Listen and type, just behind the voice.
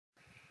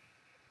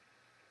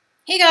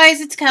Hey guys,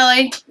 it's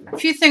Kelly. A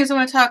few things I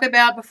want to talk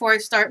about before I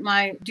start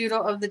my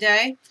doodle of the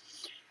day.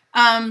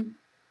 Um,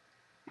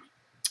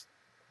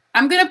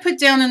 I'm going to put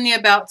down in the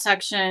about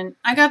section.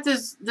 I got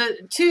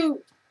the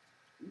two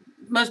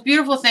most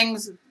beautiful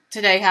things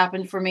today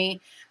happened for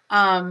me.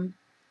 Um,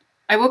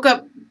 I woke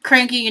up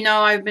cranky. You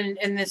know, I've been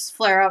in this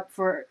flare up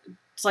for,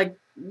 it's like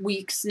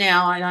weeks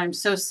now, and I'm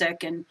so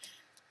sick and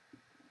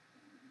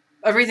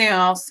everything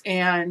else.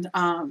 And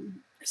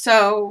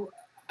so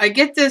I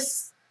get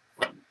this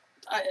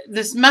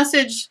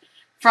message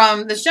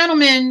from this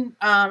gentleman.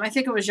 I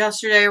think it was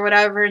yesterday or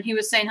whatever, and he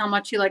was saying how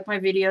much he liked my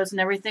videos and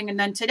everything. And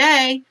then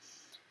today,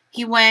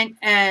 he went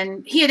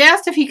and he had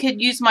asked if he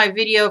could use my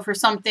video for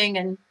something,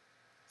 and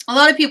a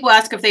lot of people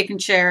ask if they can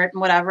share it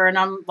and whatever, and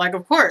I'm like,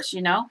 of course,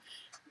 you know.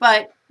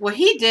 But what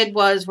he did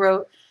was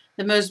wrote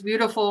the most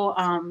beautiful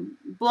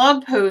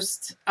blog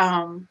post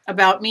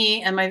about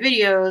me and my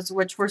videos,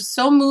 which were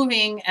so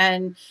moving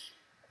and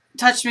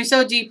touched me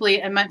so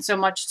deeply and meant so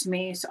much to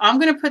me. So I'm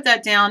going to put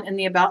that down in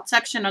the about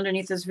section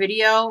underneath this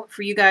video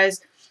for you guys.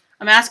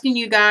 I'm asking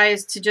you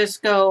guys to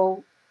just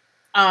go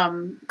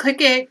click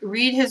it,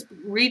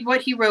 read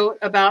what he wrote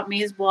about me,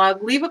 his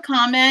blog, leave a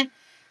comment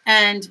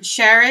and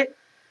share it.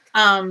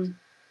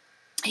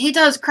 He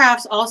does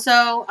crafts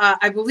also.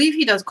 I believe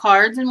he does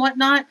cards and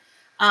whatnot.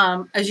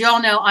 As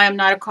y'all know, I am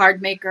not a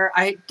card maker.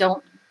 I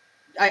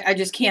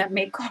just can't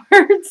make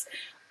cards.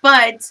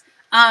 But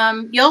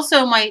you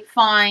also might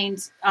find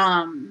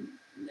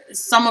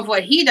some of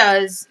what he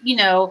does, you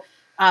know,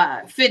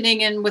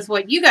 fitting in with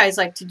what you guys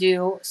like to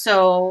do.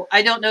 So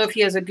I don't know if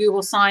he has a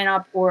Google sign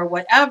up or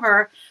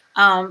whatever,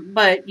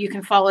 but you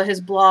can follow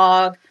his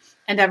blog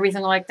and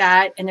everything like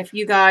that. And if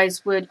you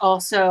guys would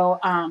also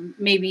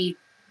maybe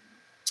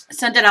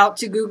send it out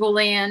to Google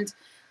Land,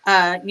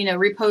 you know,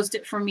 repost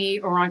it for me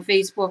or on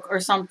Facebook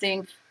or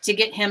something to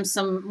get him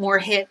some more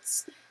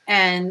hits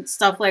and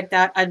stuff like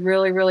that, I'd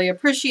really, really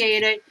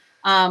appreciate it.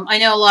 I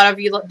know a lot of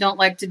you don't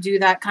like to do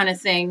that kind of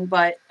thing,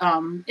 but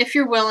if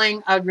you're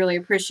willing, I'd really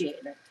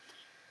appreciate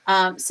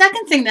it.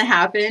 Second thing that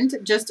happened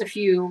just a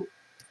few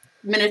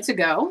minutes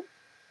ago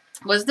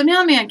was the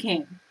mailman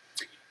came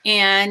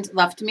and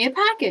left me a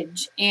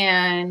package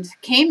and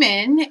came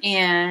in,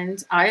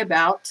 and I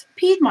about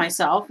peed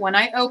myself when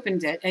I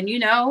opened it. And you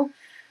know,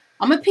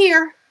 I'm a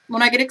peer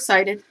when I get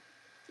excited.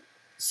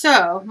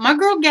 So my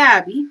girl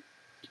Gabby,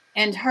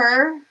 and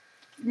her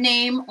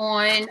name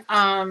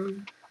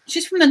on,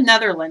 she's from the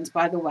Netherlands,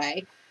 by the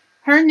way.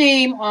 Her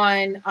name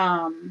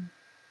on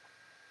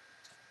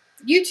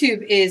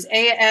YouTube is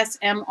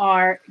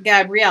ASMR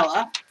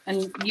Gabriella,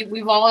 and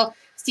we've all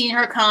seen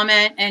her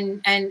comment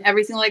and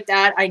everything like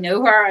that. I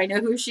know her. I know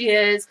who she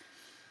is.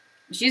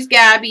 She's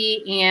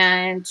Gabby,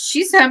 and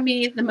she sent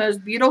me the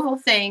most beautiful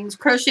things,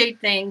 crocheted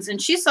things, and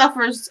she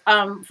suffers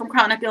from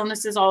chronic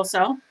illnesses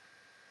also.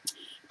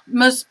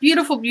 Most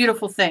beautiful,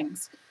 beautiful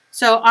things.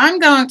 So I'm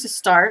going to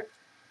start.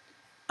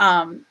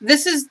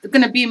 This is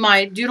going to be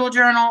my doodle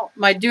journal,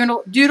 my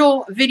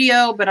doodle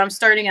video, but I'm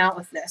starting out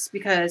with this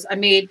because I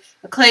made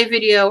a clay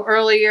video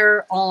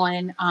earlier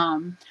on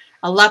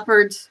a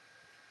leopard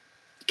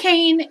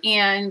cane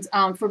and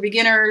for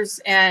beginners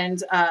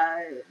and,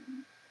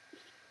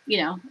 you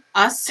know,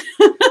 us,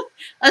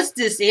 us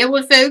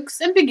disabled folks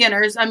and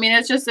beginners. I mean,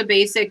 it's just a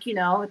basic, you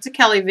know, it's a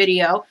Kelly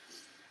video.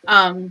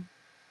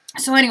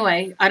 So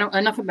anyway,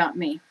 enough about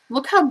me.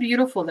 Look how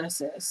beautiful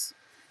this is.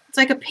 It's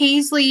like a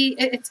paisley.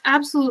 It's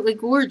absolutely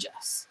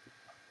gorgeous.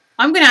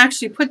 I'm going to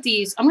actually put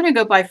these, I'm going to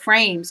go buy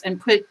frames and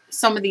put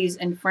some of these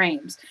in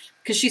frames.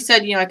 Because she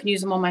said, you know, I can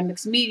use them on my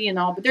mixed media and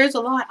all. But there's a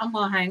lot I'm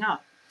going to hang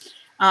up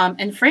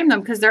and frame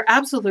them because they're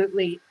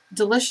absolutely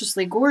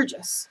deliciously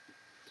gorgeous.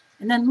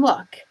 And then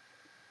look.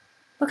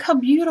 Look how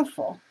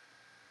beautiful.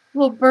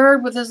 Little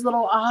bird with his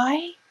little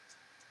eye.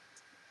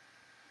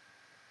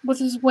 With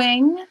his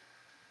wing.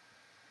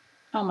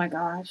 Oh my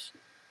gosh.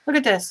 Look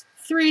at this.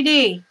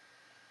 3D.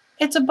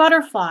 It's a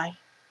butterfly.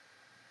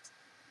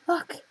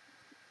 Look.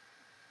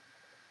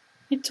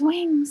 Its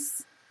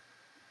wings.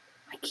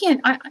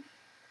 I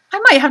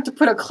might have to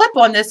put a clip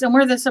on this and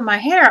wear this in my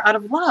hair out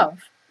of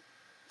love.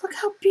 Look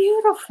how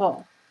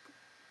beautiful.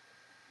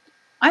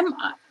 I'm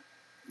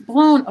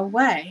blown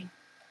away.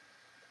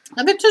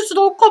 Look at this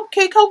little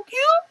cupcake. How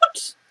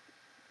cute.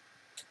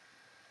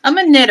 I'm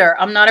a knitter.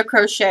 I'm not a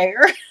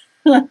crocheter.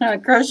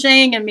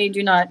 Crocheting and me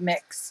do not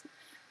mix.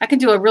 I can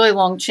do a really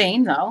long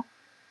chain though.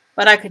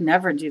 But I could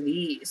never do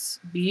these.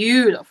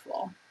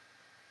 Beautiful.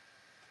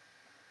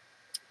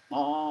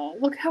 Oh,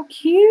 look how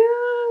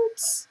cute.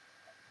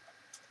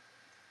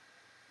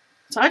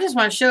 So I just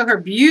want to show her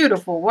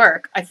beautiful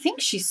work. I think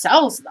she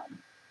sells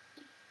them.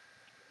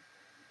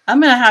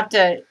 I'm going to have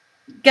to...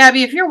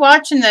 Gabby, if you're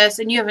watching this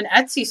and you have an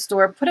Etsy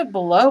store, put it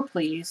below,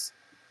 please.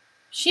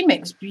 She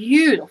makes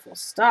beautiful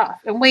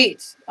stuff. And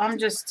wait, I'm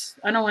just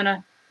going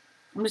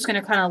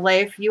to kind of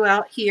lay a few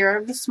out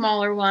here, the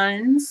smaller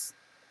ones.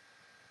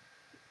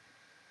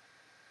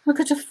 Look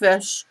at the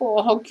fish.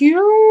 Oh, how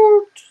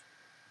cute.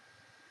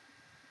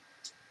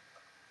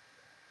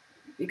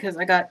 Because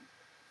I got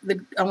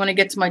I want to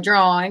get to my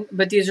drawing,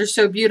 but these are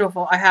so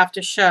beautiful. I have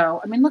to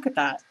show. I mean, look at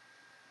that.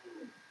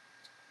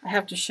 I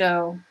have to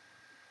show.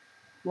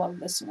 Love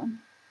this one.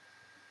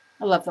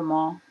 I love them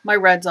all. My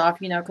red's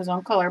off, you know, because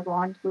I'm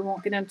colorblind. We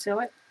won't get into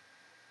it.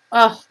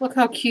 Oh, look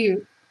how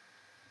cute.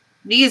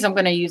 These I'm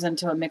going to use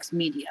into a mixed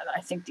media.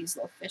 I think these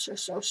little fish are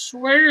so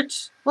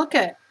sweet. Look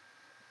at.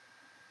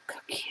 Look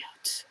how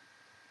cute.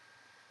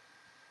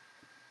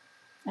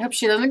 I hope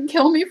she doesn't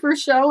kill me for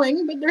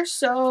showing, but they're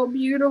so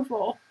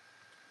beautiful.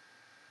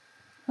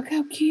 Look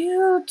how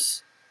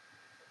cute.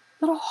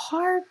 Little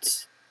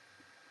heart.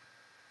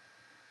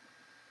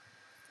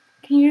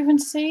 Can you even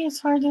see? It's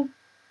hard to...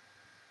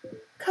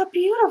 Look how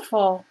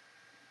beautiful.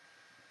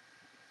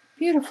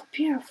 Beautiful,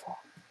 beautiful.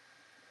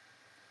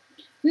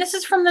 And this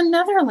is from the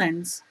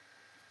Netherlands.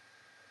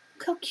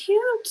 Look how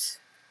cute.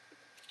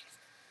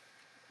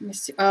 Let me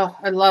see. Oh,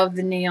 I love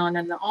the neon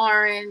and the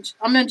orange.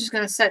 I'm just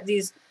going to set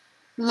these.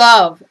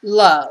 Love,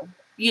 love.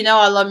 You know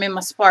I love me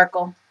my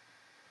sparkle.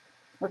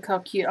 Look how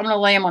cute. I'm going to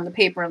lay them on the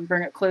paper and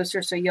bring it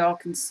closer so y'all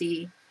can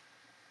see.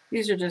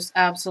 These are just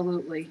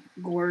absolutely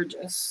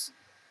gorgeous.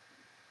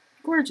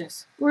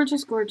 Gorgeous,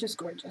 gorgeous, gorgeous,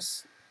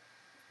 gorgeous.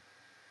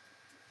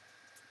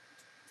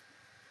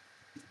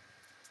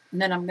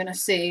 And then I'm going to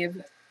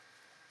save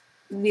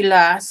the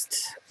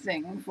last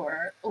thing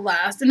for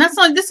last. And that's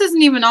not, this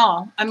isn't even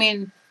all, I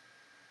mean,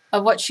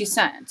 of what she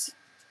sent.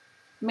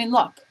 I mean,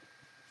 look.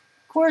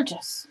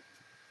 Gorgeous.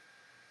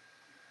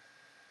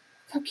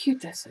 Look how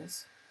cute this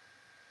is.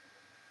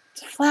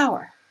 It's a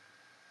flower.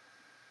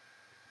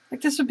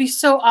 Like, this would be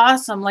so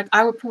awesome. Like,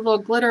 I would put a little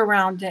glitter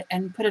around it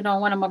and put it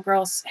on one of my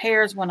girls'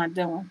 hairs when I do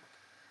them.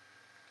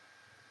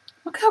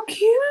 Look how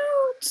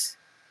cute.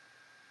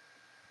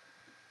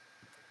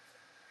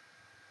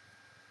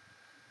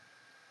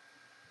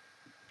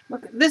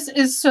 Look, this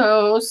is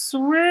so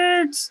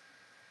sweet.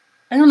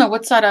 I don't know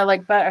what side I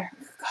like better.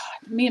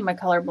 God, me and my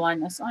color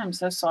blindness. I'm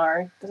so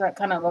sorry. Because that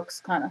kind of looks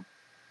kind of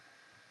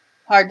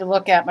hard to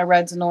look at, my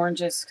reds and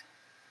oranges.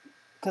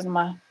 Because of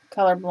my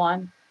color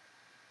blind.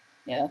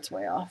 Yeah, that's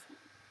way off.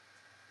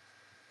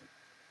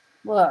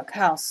 Look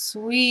how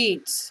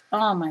sweet.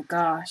 Oh my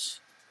gosh.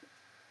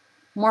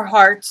 More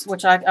hearts,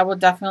 which I will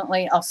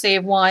definitely, I'll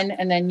save one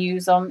and then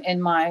use them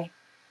in my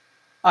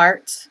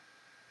art.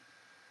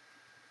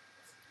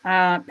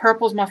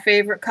 Purple's my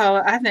favorite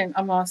color. I think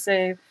I'm going to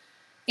save.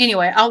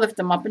 Anyway, I'll lift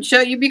them up and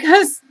show you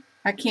because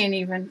I can't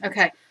even.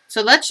 Okay,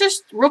 so let's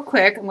just, real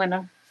quick, I'm going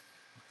to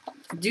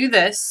do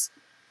this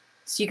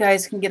so you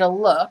guys can get a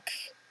look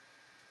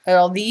at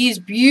all these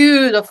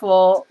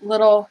beautiful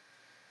little,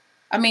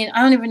 I mean,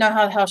 I don't even know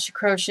how the hell she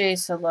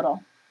crochets so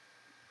little.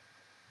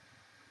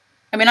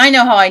 I mean, I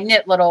know how I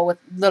knit little with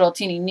little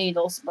teeny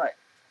needles, but.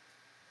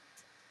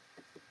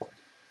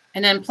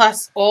 And then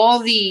plus all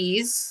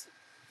these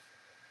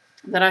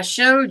that I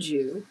showed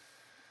you,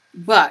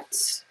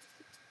 but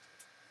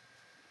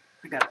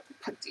I gotta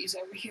put these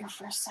over here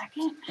for a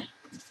second.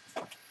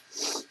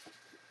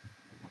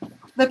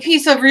 The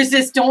piece of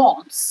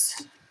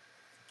resistance.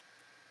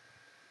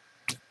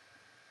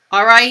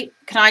 All right,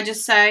 can I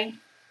just say,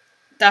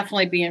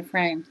 definitely being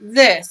framed.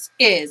 This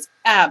is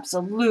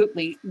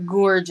absolutely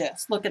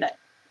gorgeous. Look at it.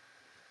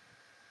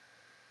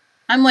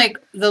 I'm like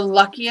the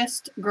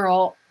luckiest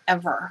girl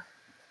ever.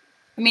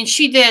 I mean,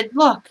 she did,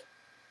 look.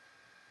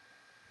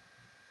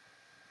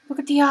 Look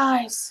at the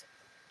eyes.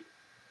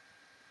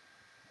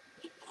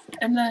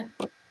 And the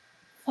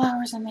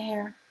flowers in the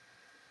hair.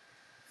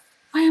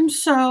 I am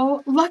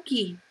so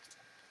lucky.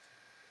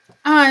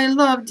 I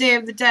love Day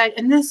of the Dead.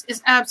 And this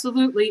is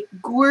absolutely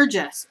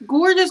gorgeous.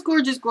 Gorgeous,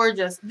 gorgeous,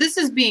 gorgeous. This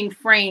is being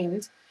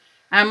framed.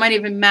 I might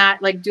even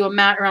do a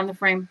mat around the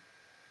frame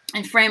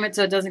and frame it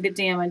so it doesn't get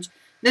damaged.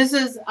 This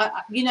is,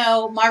 you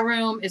know, my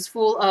room is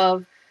full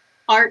of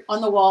art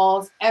on the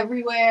walls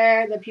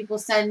everywhere that people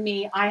send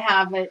me. I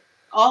have it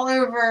all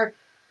over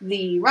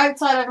the right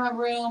side of my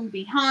room,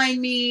 behind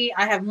me.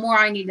 I have more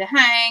I need to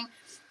hang.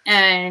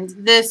 And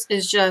this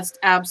is just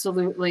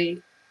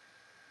absolutely,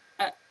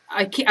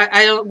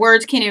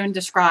 words can't even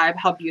describe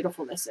how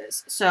beautiful this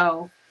is.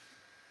 So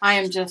I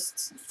am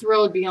just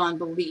thrilled beyond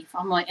belief.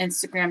 I'm going to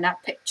Instagram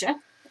that picture.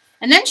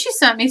 And then she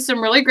sent me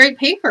some really great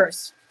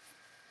papers.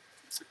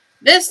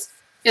 This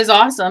is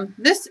awesome.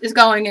 This is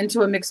going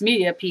into a mixed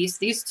media piece,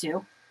 these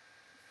two.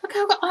 Look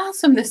how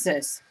awesome this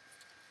is.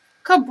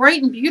 Look how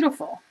bright and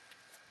beautiful.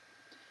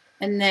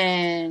 And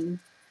then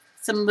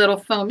some little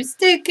foamy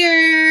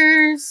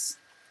stickers.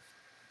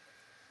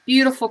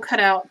 Beautiful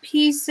cutout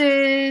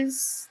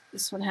pieces.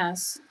 This one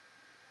has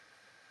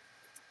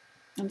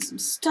some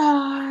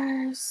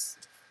stars.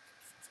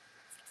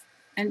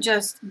 And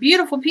just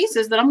beautiful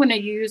pieces that I'm going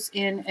to use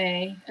in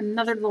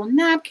another little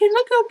napkin.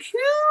 Look how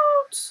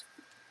cute.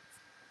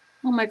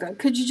 Oh my God.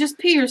 Could you just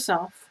pee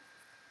yourself?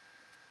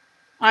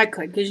 I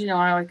could, because you know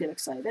I always get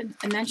excited.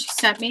 And then she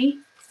sent me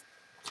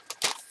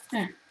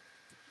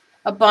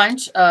a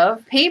bunch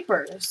of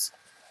papers.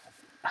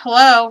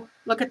 Hello.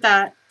 Look at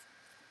that.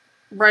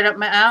 Right up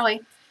my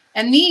alley.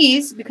 And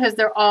these, because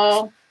they're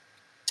all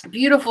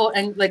beautiful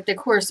and like they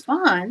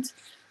correspond,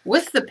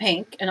 with the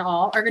pink and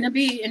all are going to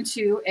be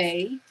into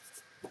a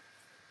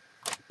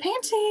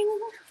painting.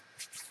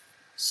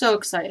 So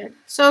excited.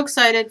 So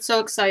excited. So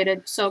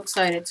excited. So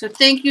excited. So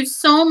thank you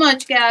so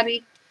much,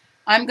 Gabby.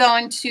 I'm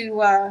going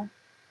to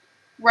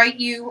write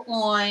you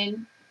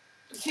on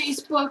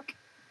Facebook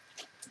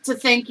to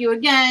thank you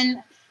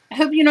again. I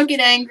hope you don't get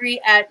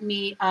angry at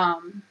me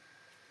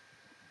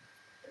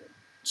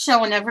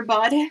showing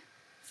everybody.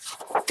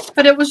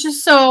 But it was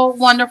just so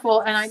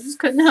wonderful, and I just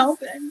couldn't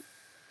help it.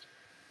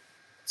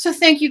 So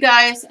thank you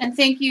guys, and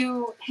thank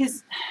you.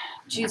 His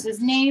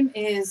name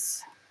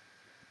is,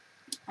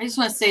 I just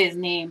want to say his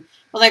name.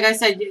 But like I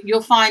said,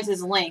 you'll find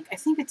his link. I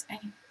think it's,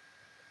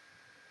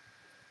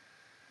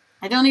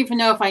 I don't even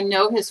know if I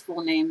know his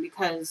full name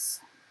because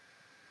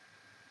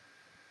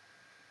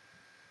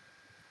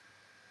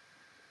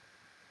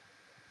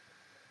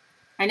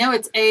I know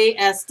it's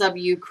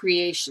ASW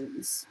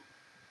Creations.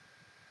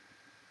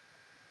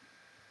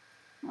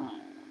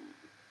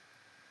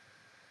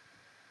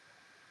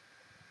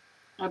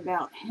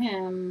 About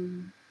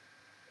him.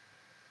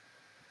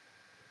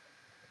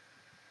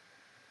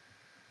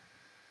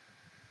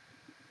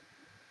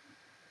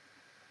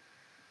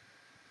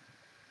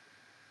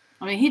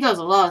 I mean, he does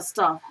a lot of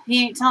stuff.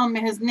 He ain't telling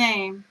me his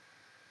name.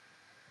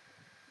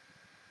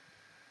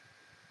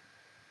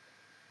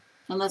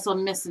 Unless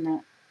I'm missing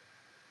it.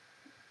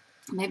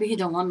 Maybe he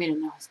don't want me to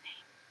know his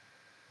name.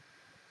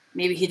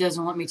 Maybe he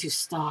doesn't want me to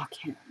stalk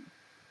him.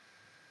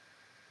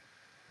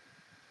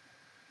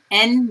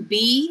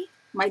 NB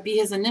might be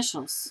his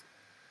initials.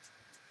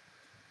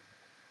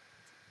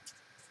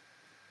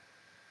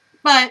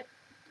 But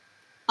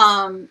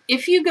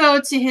if you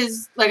go to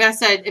his, like I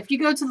said, if you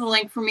go to the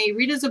link for me,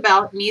 read his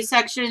About Me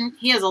section.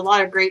 He has a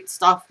lot of great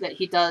stuff that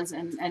he does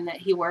and that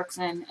he works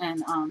in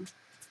and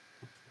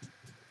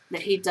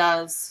that he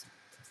does.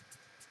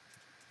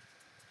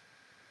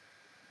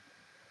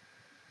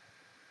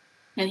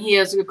 And he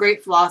has a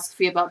great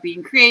philosophy about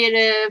being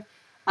creative.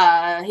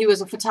 He was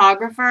a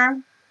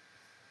photographer.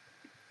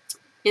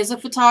 Is a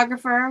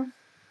photographer.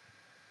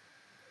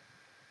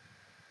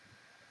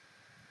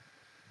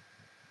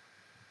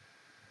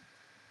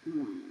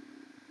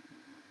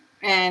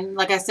 And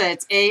like I said,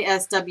 it's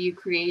ASW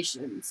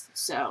Creations.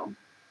 So,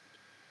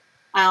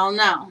 I don't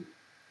know.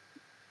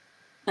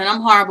 And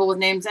I'm horrible with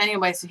names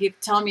anyway, so he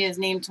could tell me his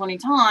name 20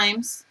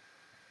 times.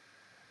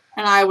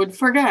 And I would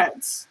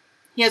forget.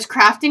 He has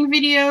crafting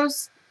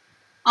videos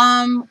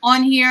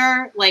on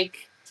here.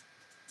 Like,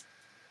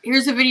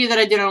 here's a video that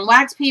I did on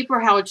wax paper,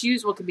 how it's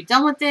used, what could be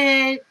done with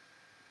it.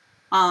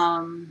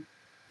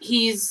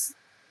 He's,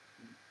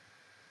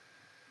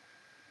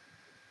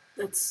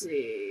 let's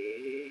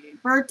see,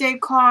 birthday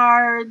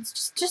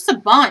cards, just a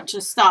bunch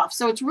of stuff.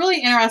 So it's a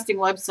really interesting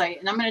website,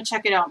 and I'm going to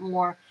check it out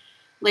more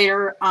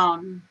later.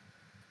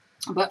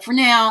 But for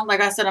now, like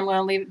I said, I'm going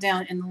to leave it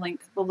down in the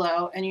link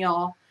below, and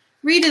y'all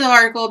read the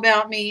article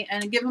about me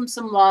and give him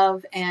some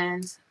love.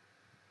 And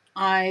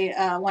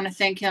I want to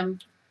thank him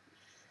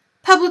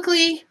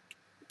publicly.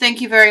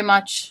 Thank you very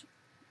much.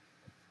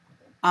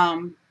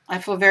 I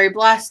feel very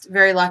blessed,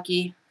 very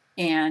lucky,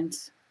 and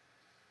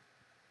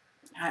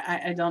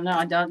I don't know.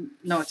 I don't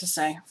know what to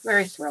say.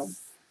 Very thrilled.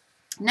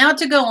 Now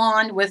to go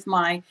on with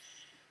my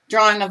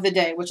drawing of the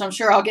day, which I'm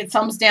sure I'll get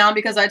thumbs down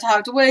because I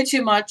talked way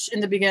too much in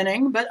the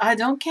beginning, but I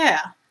don't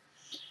care.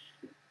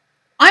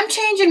 I'm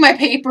changing my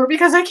paper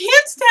because I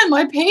can't stand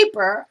my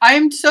paper. I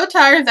am so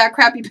tired of that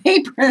crappy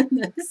paper in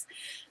this.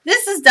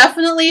 This is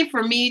definitely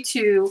for me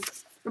to...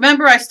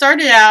 Remember, I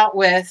started out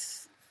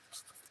with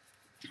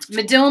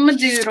doing my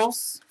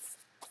doodles.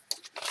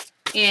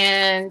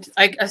 And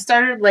I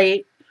started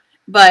late.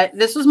 But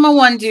this was my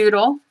one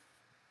doodle.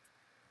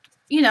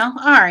 You know,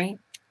 alright.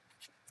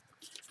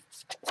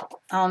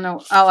 I don't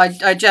know. Oh, I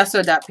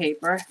gessoed that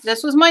paper.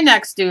 This was my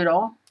next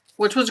doodle,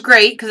 which was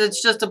great because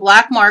it's just a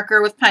black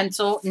marker with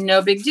pencil.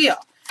 No big deal.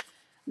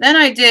 Then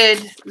I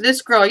did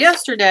this girl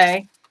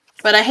yesterday,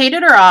 but I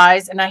hated her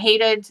eyes, and I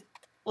hated,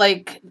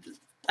 like,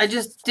 I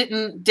just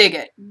didn't dig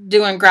it,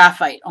 doing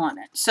graphite on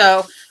it.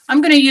 So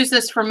I'm going to use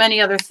this for many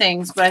other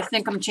things, but I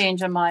think I'm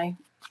changing my,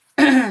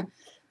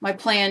 my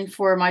plan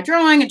for my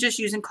drawing and just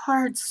using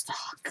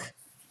cardstock.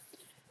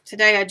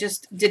 Today I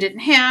just did it in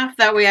half.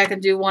 That way I can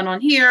do one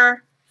on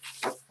here,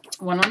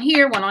 one on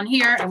here, one on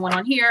here, and one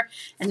on here.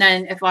 And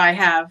then if I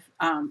have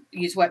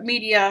use wet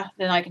media,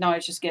 then I can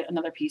always just get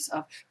another piece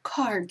of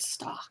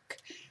cardstock.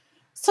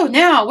 So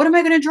now, what am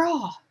I going to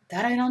draw?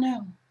 That I don't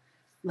know.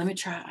 Let me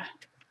try.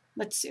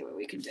 Let's see what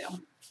we can do.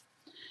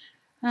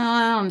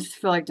 I don't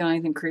feel like doing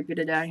anything creepy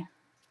today.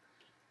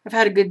 I've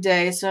had a good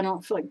day, so I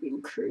don't feel like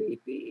being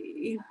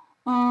creepy.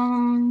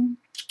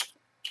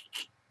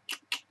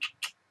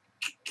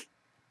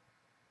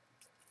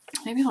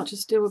 Maybe I'll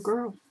just do a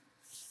girl.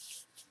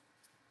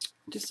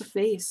 Just a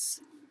face.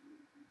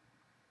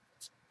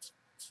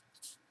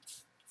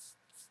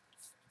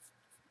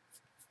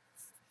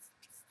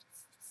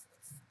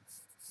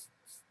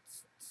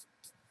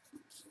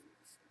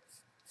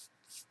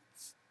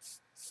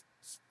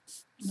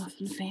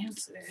 Nothing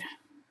fancy.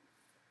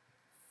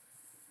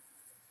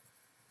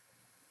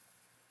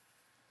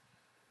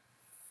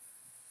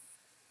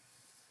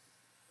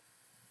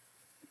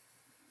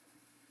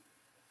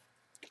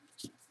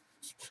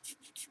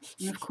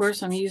 And of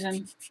course, I'm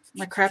using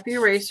my crappy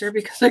eraser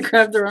because I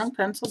grabbed the wrong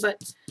pencil,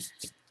 but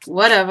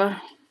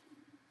whatever.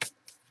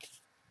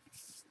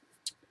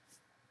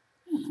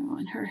 And I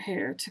want her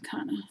hair to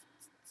kind of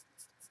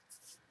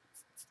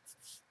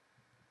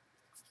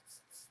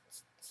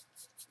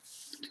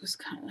just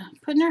kind of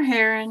putting her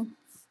hair in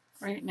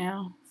right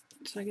now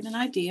so I get an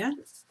idea.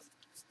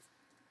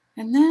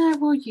 And then I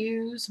will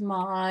use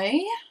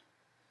my,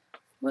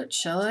 what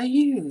shall I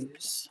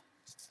use?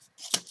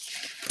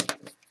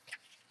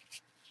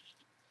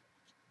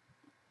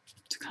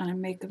 To kind of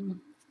make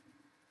them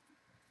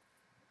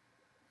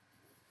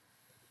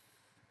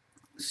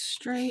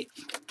straight.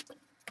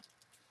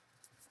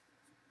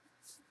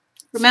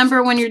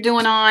 Remember when you're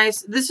doing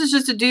eyes, this is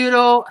just a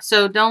doodle,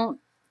 so don't,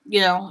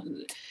 you know,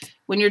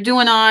 when you're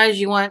doing eyes,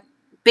 you want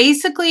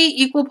basically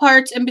equal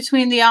parts in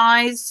between the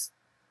eyes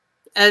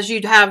as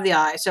you'd have the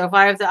eye. So if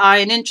I have the eye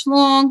 1 inch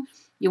long,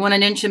 you want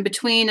 1 inch in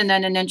between and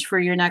then 1 inch for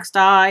your next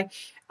eye.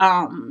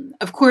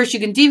 Of course, you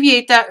can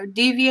deviate that.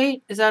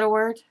 Deviate, is that a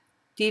word?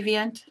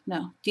 Deviant?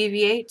 No,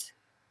 deviate.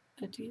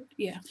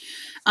 Yeah.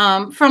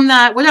 From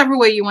that, whatever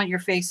way you want your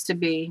face to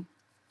be.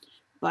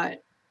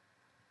 But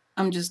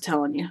I'm just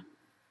telling you.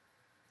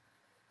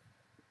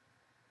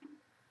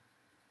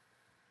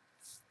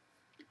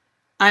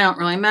 I don't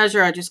really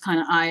measure. I just kind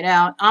of eye it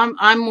out.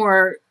 I'm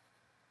more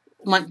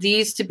want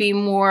these to be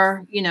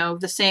more, you know,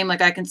 the same.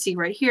 Like I can see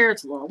right here,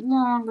 it's a little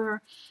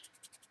longer.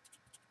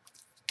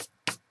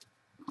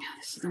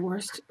 This is the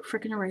worst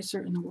freaking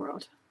eraser in the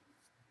world.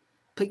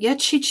 But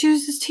yet she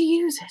chooses to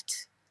use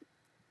it.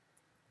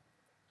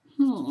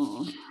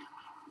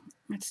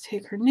 Let's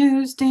take her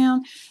nose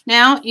down.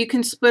 Now you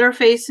can split her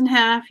face in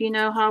half. You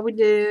know how we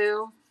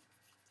do.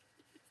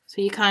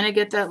 So you kind of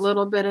get that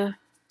little bit of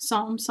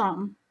something,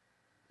 something.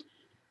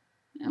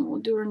 And we'll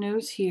do her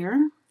nose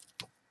here.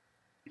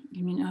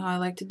 You know how I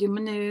like to do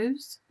my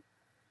nose.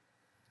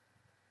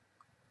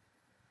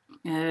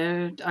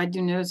 I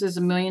do noses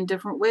a million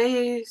different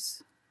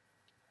ways.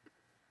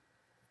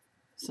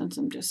 Since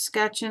I'm just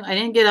sketching. I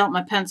didn't get out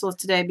my pencils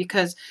today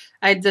because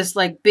I had this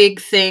like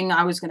big thing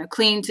I was going to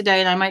clean today,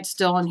 and I might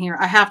still in here.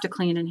 I have to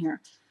clean in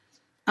here.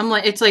 I'm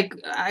like, it's like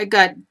I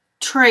got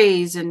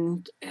trays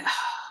and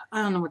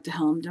I don't know what the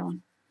hell I'm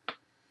doing.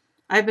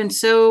 I've been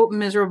so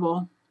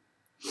miserable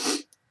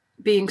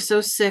being so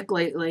sick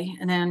lately.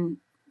 And then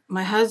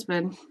my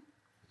husband,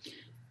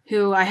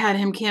 who I had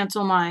him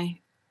cancel my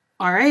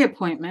RA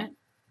appointment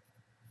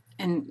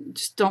and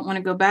just don't want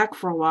to go back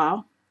for a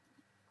while,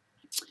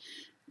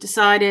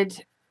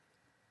 decided,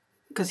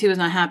 because he was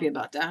not happy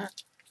about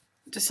that,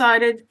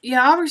 decided,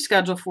 yeah, I'll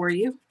reschedule for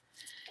you.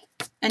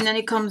 And then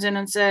he comes in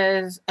and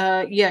says,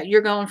 yeah,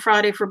 you're going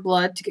Friday for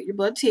blood to get your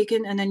blood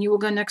taken, and then you will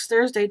go next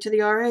Thursday to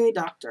the RA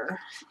doctor.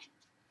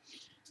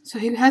 So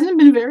he hasn't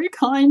been very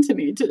kind to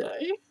me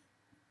today.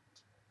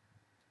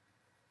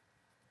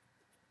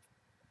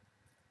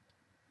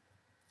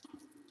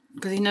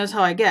 Because he knows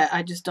how I get.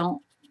 I just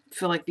don't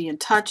feel like being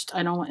touched.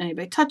 I don't want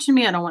anybody touching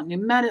me. I don't want new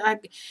medicine.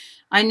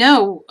 I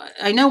know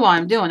why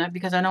I'm doing it,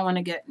 because I don't want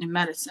to get new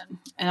medicine.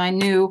 And I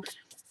knew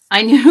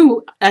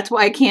that's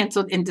why I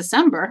canceled in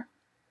December,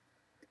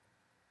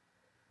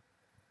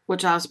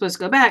 which I was supposed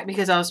to go back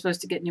because I was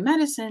supposed to get new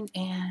medicine,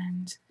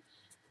 and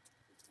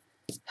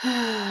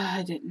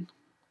I didn't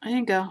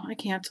go. I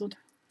canceled.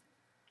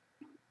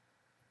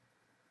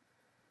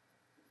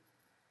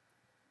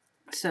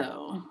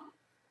 So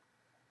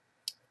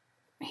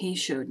he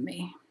showed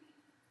me.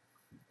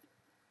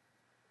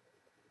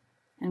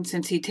 And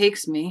since he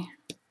takes me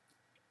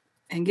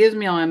and gives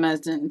me all my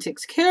medicine and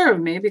takes care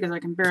of me because I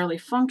can barely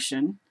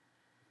function,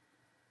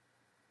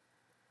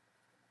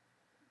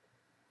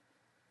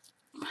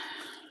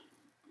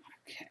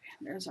 okay,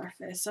 there's our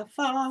face so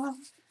far.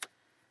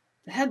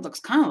 The head looks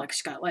kind of like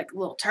she's got like a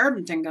little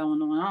turban thing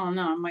going on. I don't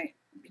know. I might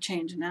be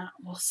changing that.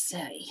 We'll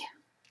see.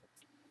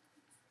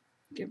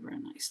 Give her a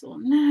nice little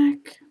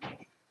neck.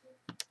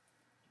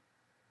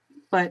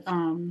 But,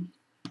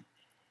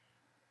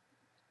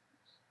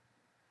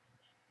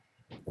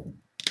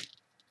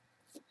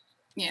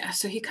 yeah,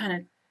 so he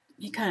kind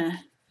of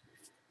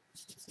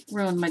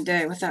ruined my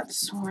day with that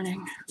this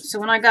morning. So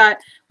when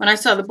I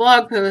saw the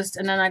blog post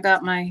and then I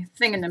got my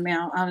thing in the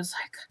mail, I was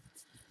like,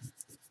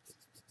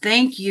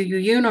 thank you, you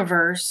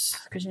universe.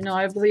 Because, you know,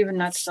 I believe in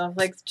that stuff.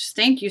 Like, just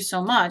thank you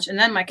so much. And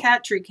then my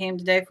cat tree came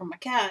today from my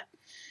cat.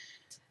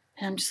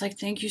 And I'm just like,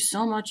 thank you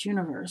so much,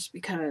 universe,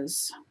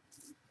 because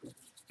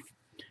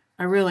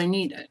I really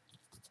need it.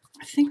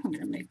 I think I'm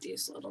going to make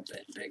these a little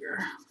bit bigger.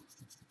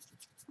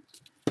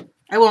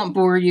 I won't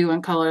bore you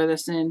and color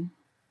this in.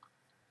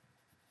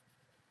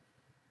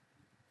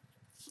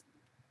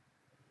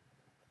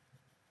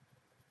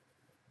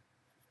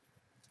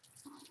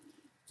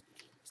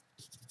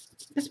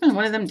 It's been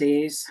one of them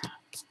days.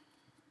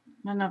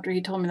 And after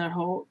he told me that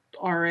whole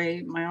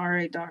my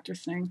RA doctor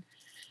thing.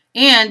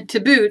 And to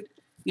boot,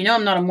 you know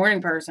I'm not a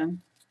morning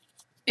person.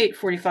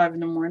 8:45 in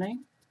the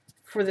morning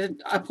for the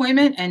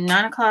appointment and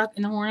 9 o'clock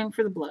in the morning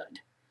for the blood.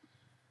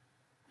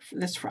 For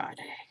this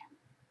Friday.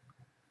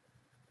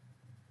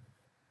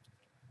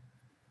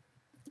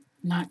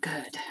 Not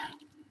good.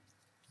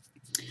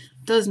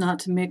 Does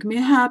not make me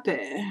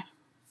happy.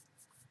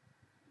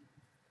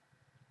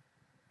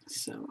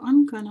 So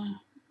I'm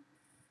gonna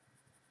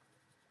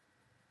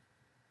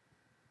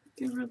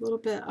give her a little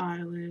bit of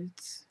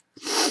eyelids.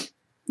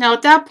 Now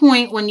at that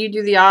point, when you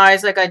do the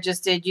eyes like I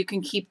just did, you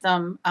can keep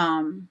them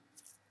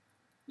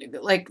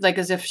like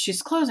as if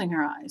she's closing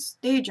her eyes,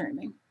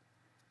 daydreaming.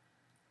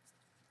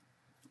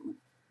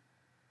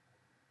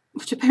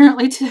 Which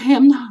apparently today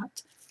I'm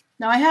not.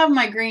 Now I have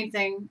my green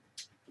thing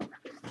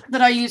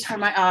that I use for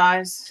my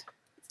eyes.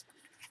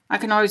 I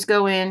can always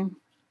go in,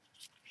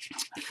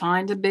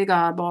 find a big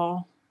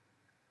eyeball,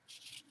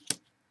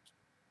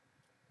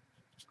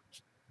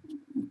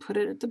 and put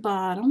it at the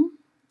bottom.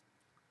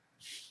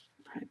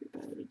 Probably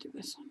better to do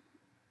this one.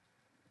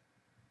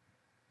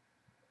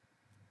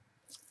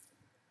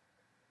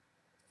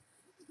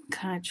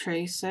 Kind of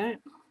trace it.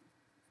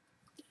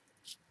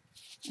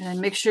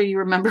 And make sure you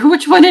remember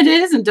which one it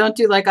is and don't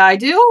do like I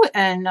do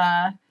and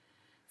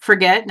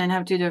forget and then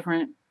have two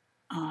different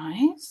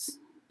eyes.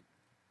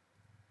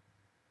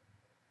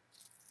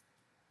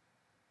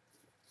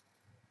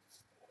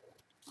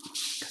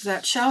 Because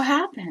that shall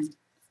happen.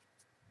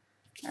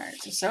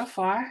 Alright, so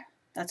far,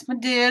 that's my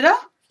doodle.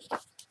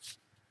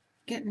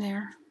 Getting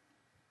there.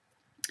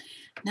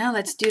 Now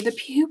let's do the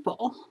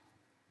pupil.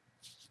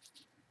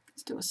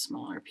 Let's do a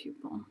smaller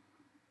pupil.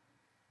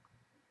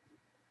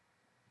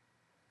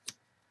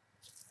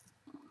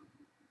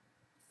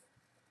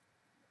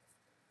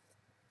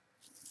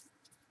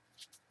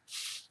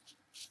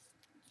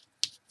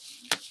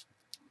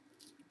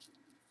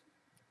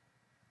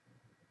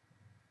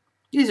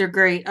 These are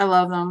great. I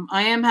love them.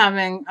 I'm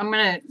going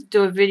to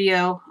do a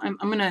video. I'm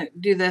going to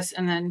do this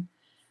and then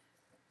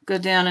go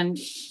down and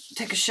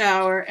take a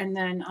shower and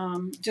then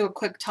do a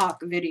quick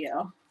talk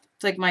video.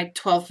 It's like my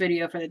 12th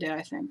video for the day,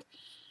 I think.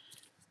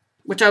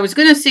 Which I was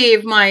going to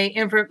save my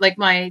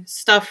my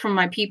stuff from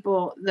my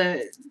people,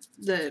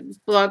 the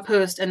blog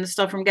post and the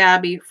stuff from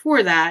Gabby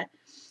for that.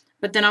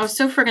 But then I was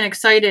so freaking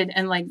excited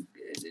and like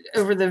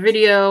over the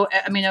video,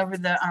 over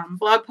the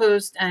blog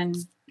post and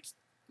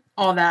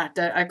all that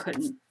I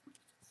couldn't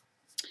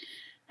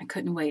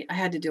wait. I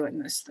had to do it in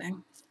this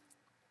thing.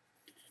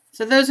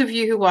 So those of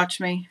you who watch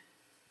me,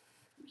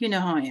 you know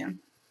how I am.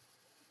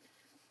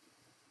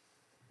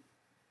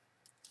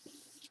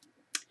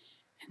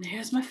 And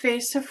here's my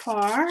face so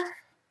far.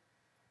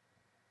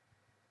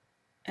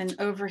 And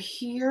over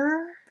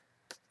here,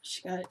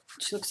 she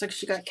looks like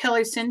she got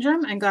Kelly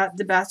syndrome and got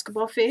the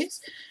basketball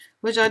face,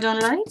 which I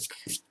don't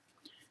like.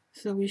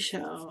 So we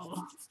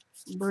shall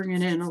bring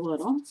it in a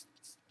little.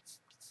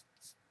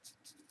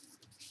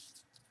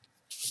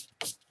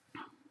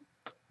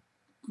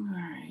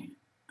 Alright,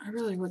 I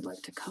really would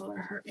like to color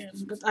her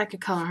in, but I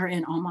could color her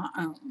in on my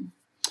own.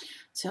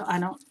 So I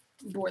don't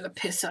bore the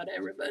piss out of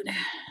everybody.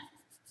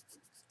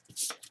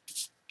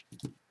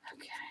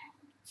 Okay.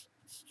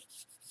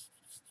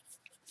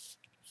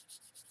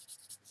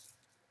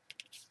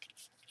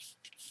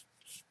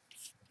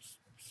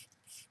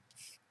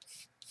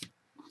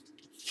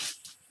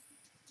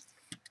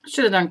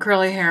 Should have done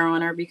curly hair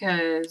on her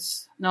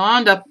because now I'll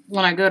end up,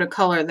 when I go to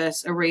color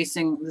this,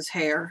 erasing this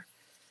hair.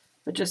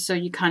 But just so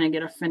you kind of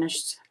get a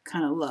finished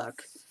kind of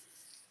look.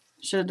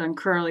 Should have done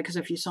curly because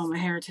if you saw my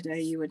hair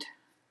today, you would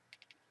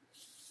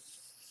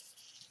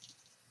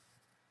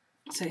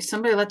say,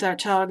 somebody let that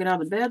child get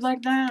out of bed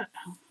like that?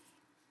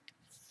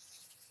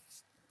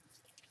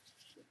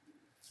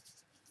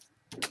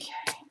 Okay.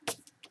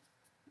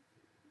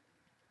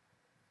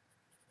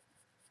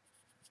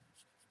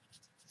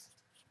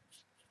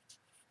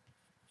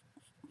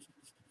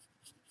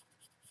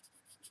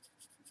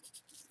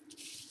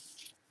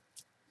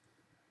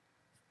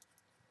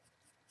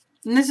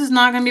 And this is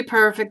not going to be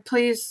perfect.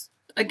 Please,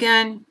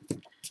 again,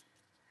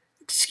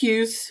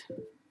 excuse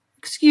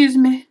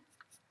me.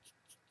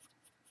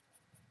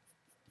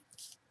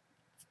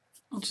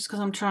 Just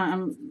because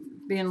I'm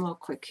being a little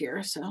quick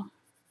here, so.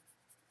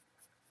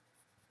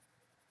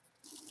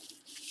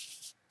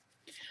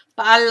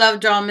 But I love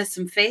drawing me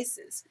some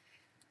faces.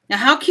 Now,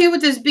 how cute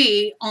would this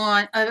be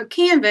on a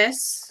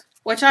canvas,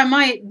 which I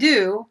might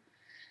do,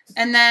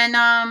 and then,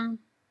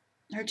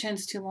 her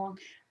chin's too long,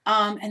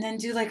 and then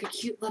do like a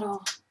cute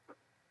little,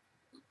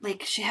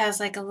 like she has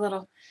like a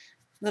little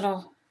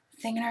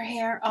thing in her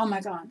hair. Oh my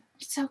God. I'm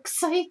so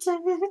excited.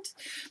 I'm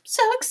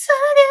so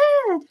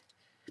excited.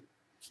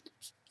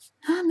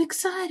 I'm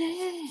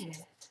excited.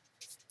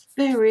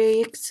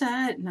 Very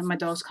excited. And then my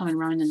dog's coming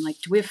around and like,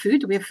 do we have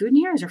food? Do we have food in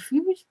here? Is there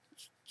food?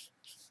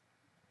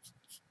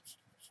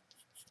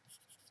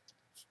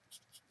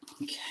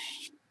 Okay.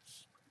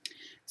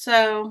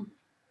 So,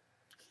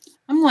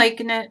 I'm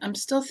liking it. I'm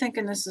still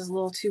thinking this is a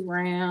little too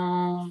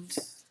round.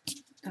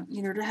 Don't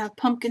need her to have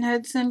pumpkin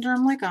head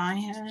syndrome like I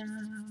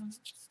have.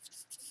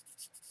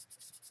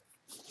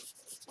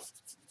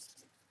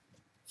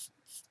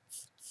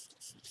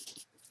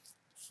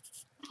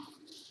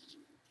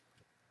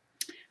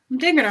 I'm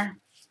digging her.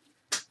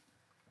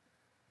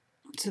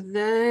 So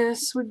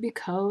this would be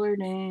colored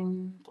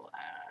in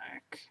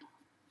black.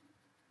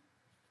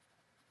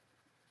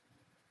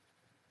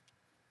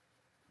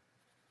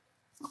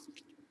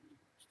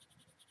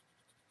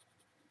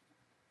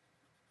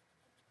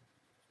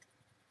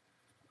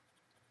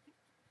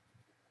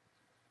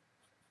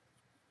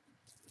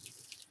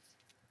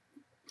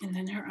 And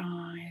then her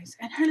eyes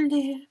and her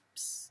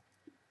lips.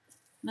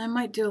 And I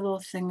might do a little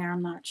thing there,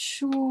 I'm not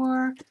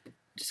sure. I'm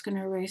just going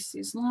to erase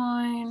these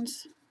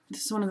lines.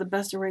 This is one of the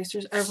best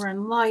erasers ever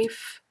in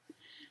life.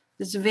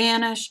 This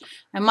Vanish.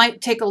 I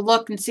might take a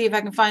look and see if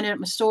I can find it at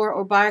my store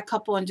or buy a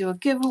couple and do a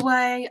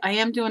giveaway. I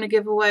am doing a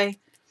giveaway.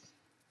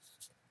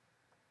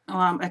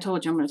 I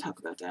told you I'm going to talk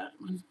about that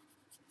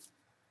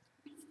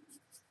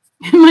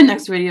in my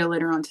next video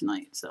later on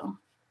tonight. So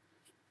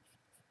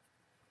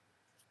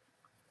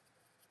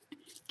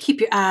keep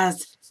your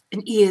eyes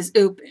and ears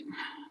open.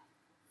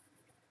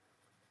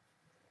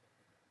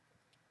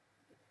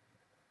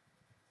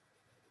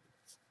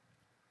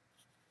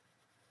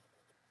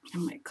 I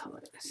might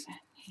color this in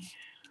here.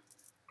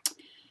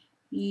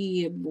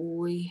 Yeah,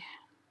 boy.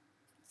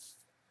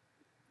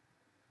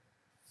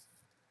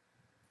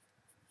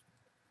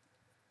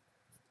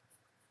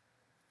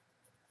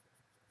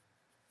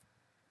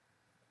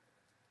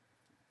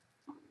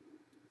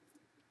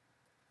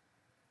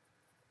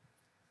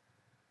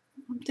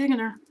 I'm digging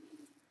her.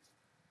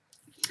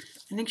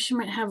 I think she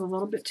might have a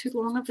little bit too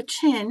long of a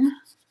chin.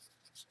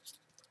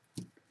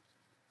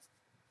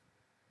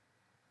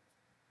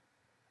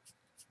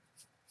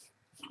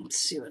 Let's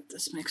see what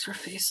this makes her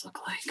face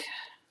look like.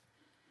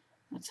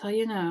 That's how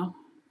you know.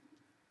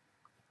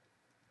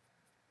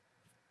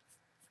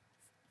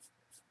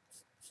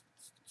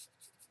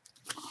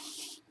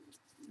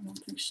 I don't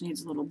think she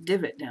needs a little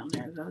divot down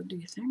there, though, do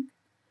you think?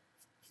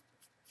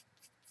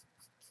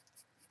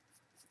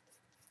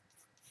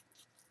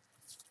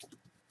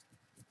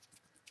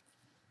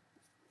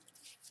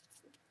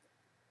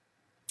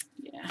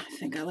 Yeah, I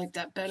think I like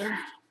that better.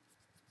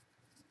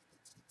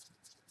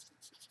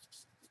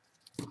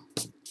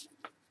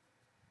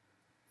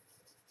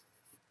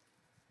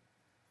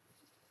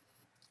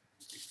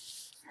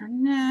 Her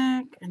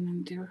neck, and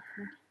then do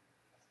her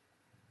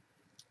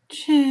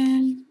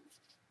chin.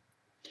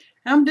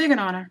 I'm digging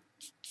on her.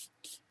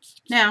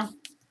 Now,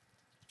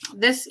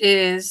 this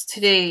is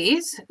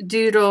today's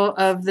doodle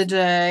of the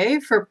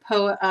day for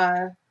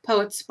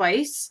Poet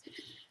Spice.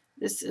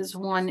 This is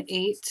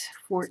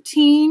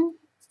 1/8/14.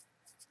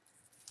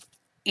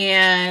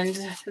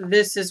 And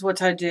this is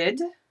what I did.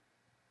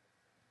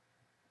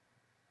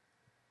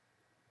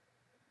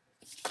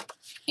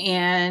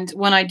 And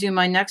when I do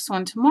my next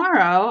one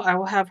tomorrow, I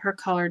will have her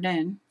colored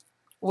in.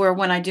 Or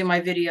when I do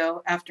my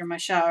video after my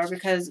shower,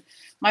 because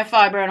my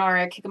fiber and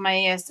Aria are kicking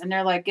my ass, and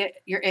they're like,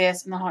 get your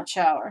ass in the hot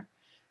shower.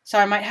 So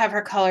I might have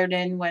her colored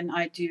in when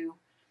I do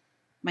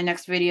my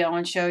next video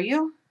and show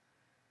you.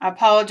 I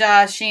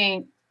apologize, she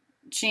ain't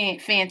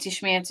fancy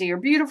schmancy or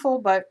beautiful,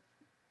 but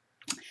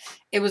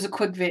it was a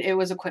quick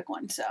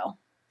one. So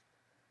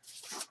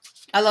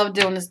I love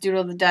doing this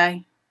doodle of the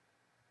day.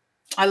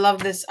 I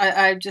love this.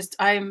 I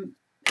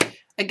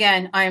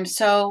am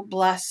so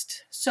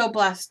blessed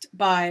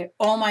by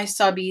all my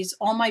subbies,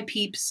 all my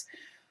peeps,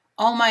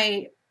 all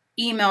my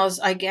emails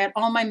I get,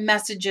 all my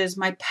messages,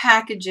 my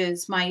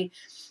packages, my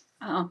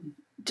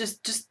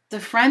just the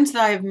friends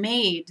that I've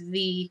made,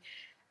 the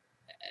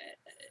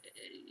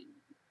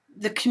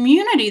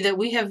community that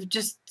we have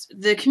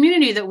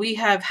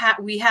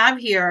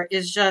here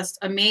is just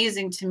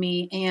amazing to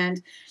me.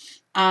 And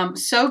I'm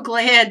so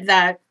glad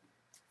that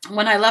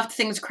when I left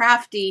Things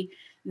Crafty,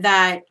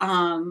 that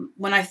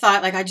when I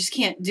thought, like, I just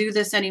can't do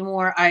this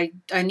anymore, I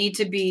need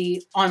to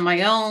be on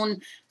my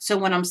own, so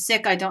when I'm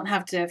sick I don't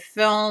have to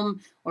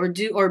film or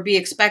be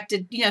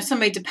expected,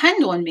 somebody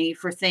depend on me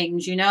for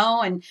things,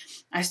 and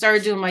I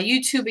started doing my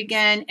YouTube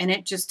again, and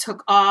it just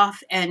took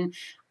off, and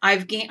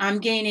I'm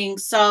gaining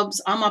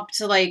subs. I'm up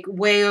to like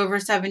way over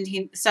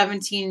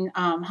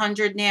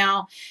 1,700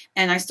 now,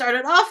 and I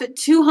started off at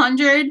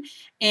 200,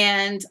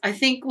 and I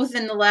think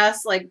within the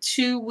last like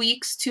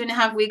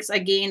 2.5 weeks, I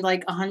gained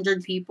like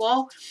 100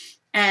 people,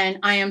 and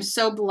I am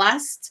so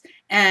blessed,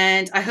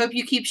 and I hope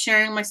you keep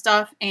sharing my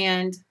stuff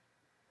and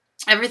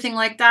everything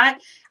like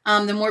that.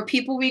 The more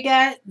people we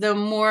get, the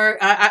more,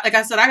 like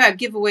I said, I got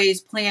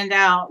giveaways planned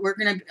out.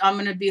 I'm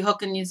gonna be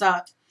hooking these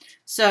up.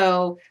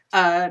 So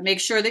make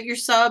sure that you're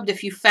subbed.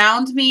 If you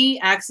found me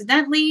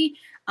accidentally,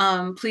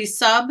 please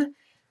sub.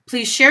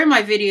 Please share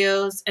my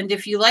videos. And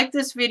if you like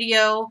this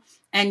video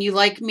and you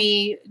like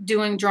me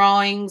doing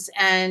drawings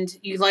and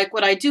you like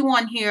what I do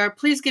on here,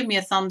 please give me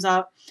a thumbs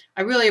up.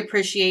 I really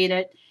appreciate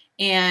it.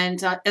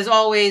 And as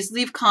always,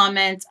 leave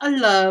comments. I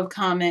love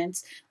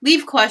comments.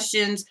 Leave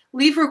questions.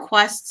 Leave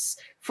requests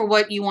for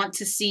what you want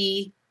to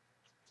see.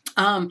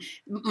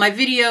 My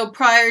video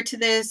prior to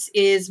this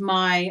is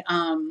my...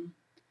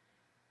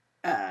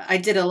 I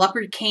did a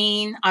leopard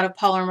cane out of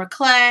polymer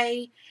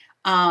clay.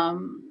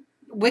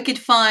 Wicked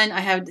fun.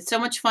 I had so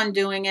much fun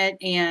doing it.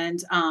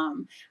 And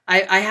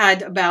I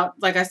had about,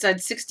 like I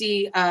said,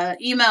 60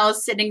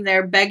 emails sitting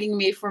there begging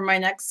me for my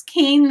next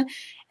cane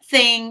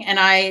thing. And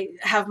I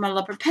have my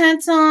leopard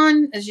pants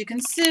on, as you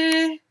can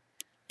see.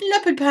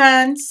 Leopard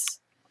pants.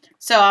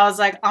 So I was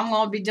like, I'm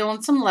going to be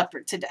doing some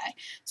leopard today.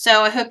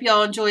 So I hope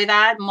y'all enjoy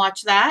that and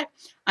watch that.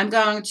 I'm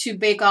going to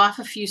bake off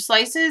a few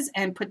slices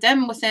and put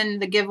them within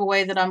the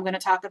giveaway that I'm going to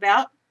talk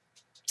about.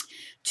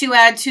 to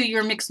add to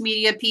your mixed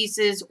media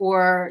pieces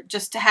or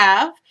just to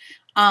have.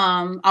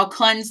 I'll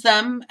cleanse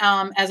them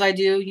as I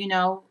do, you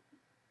know,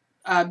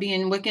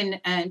 being Wiccan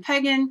and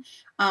pagan,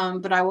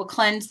 but I will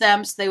cleanse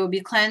them so they will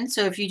be cleansed.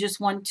 So if you just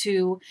want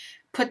to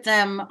put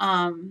them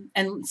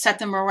and set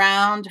them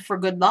around for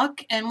good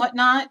luck and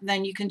whatnot,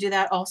 then you can do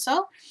that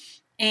also.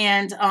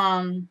 And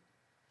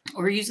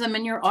or use them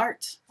in your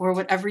art or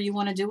whatever you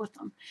want to do with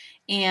them.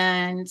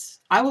 And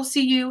I will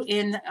see you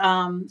in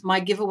my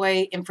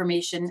giveaway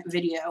information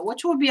video,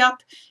 which will be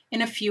up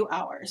in a few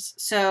hours.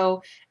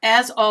 So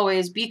as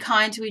always, be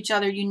kind to each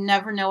other. You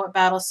never know what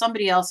battle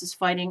somebody else is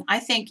fighting. I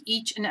thank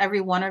each and every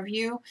one of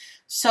you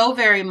so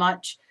very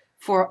much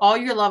for all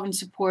your love and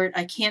support.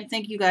 I can't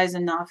thank you guys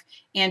enough.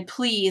 And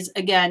please,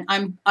 again,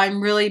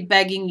 I'm really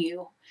begging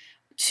you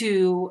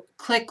to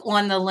click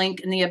on the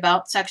link in the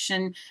About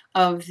section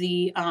of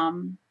the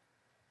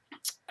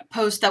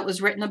post that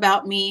was written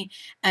about me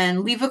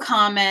and leave a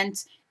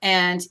comment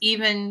and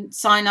even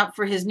sign up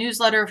for his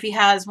newsletter if he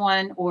has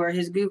one, or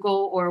his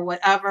Google or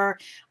whatever,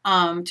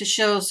 to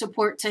show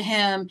support to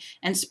him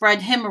and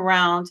spread him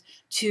around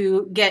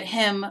to get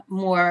him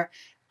more,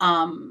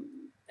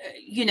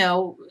 you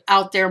know,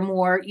 out there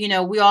more. You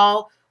know, we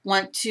all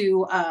want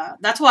to,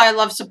 that's why I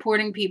love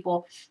supporting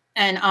people.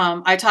 And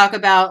I talk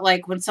about,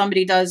 like, when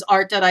somebody does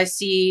art that I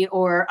see,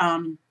 or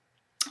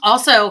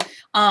also,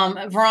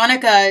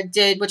 Veronica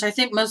did, which I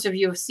think most of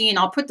you have seen.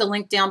 I'll put the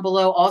link down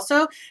below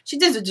also. She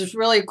did a just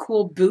really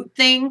cool boot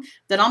thing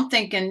that I'm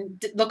thinking,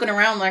 looking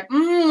around like,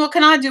 what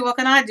can I do? What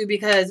can I do?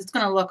 Because it's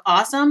going to look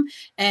awesome.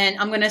 And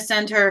I'm going to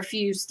send her a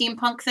few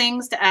steampunk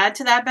things to add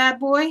to that bad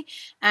boy.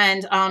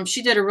 And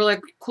she did a really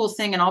cool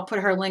thing, and I'll put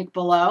her link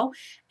below.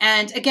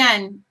 And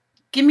again,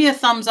 give me a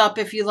thumbs up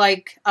if you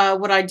like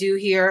what I do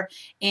here.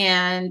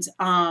 And,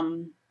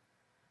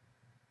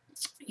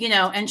 you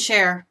know, and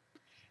share.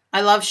 I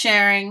love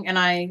sharing, and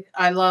I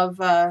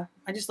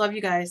just love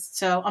you guys.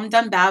 So I'm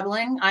done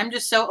babbling. I'm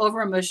just so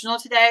over emotional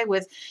today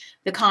with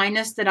the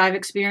kindness that I've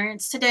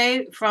experienced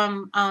today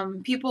from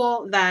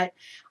people that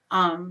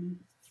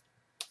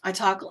I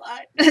talk a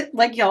lot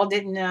like y'all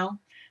didn't know.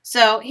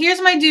 So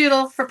here's my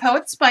doodle for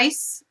Poet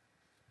Spice,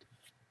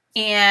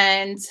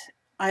 and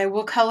I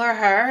will color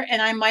her,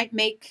 and I might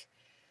make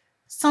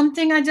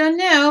something, I don't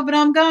know, but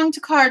I'm going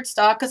to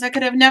cardstock because I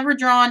could have never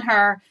drawn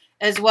her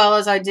as well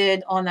as I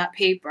did on that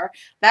paper.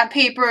 That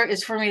paper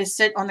is for me to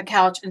sit on the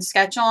couch and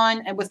sketch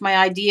on, and with my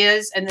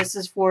ideas, and this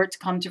is for it to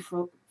come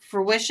to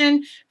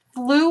fruition.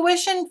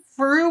 Fruition?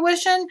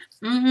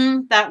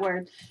 That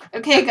word.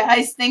 Okay,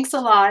 guys, thanks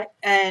a lot,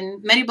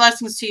 and many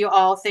blessings to you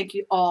all. Thank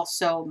you all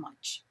so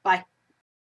much. Bye.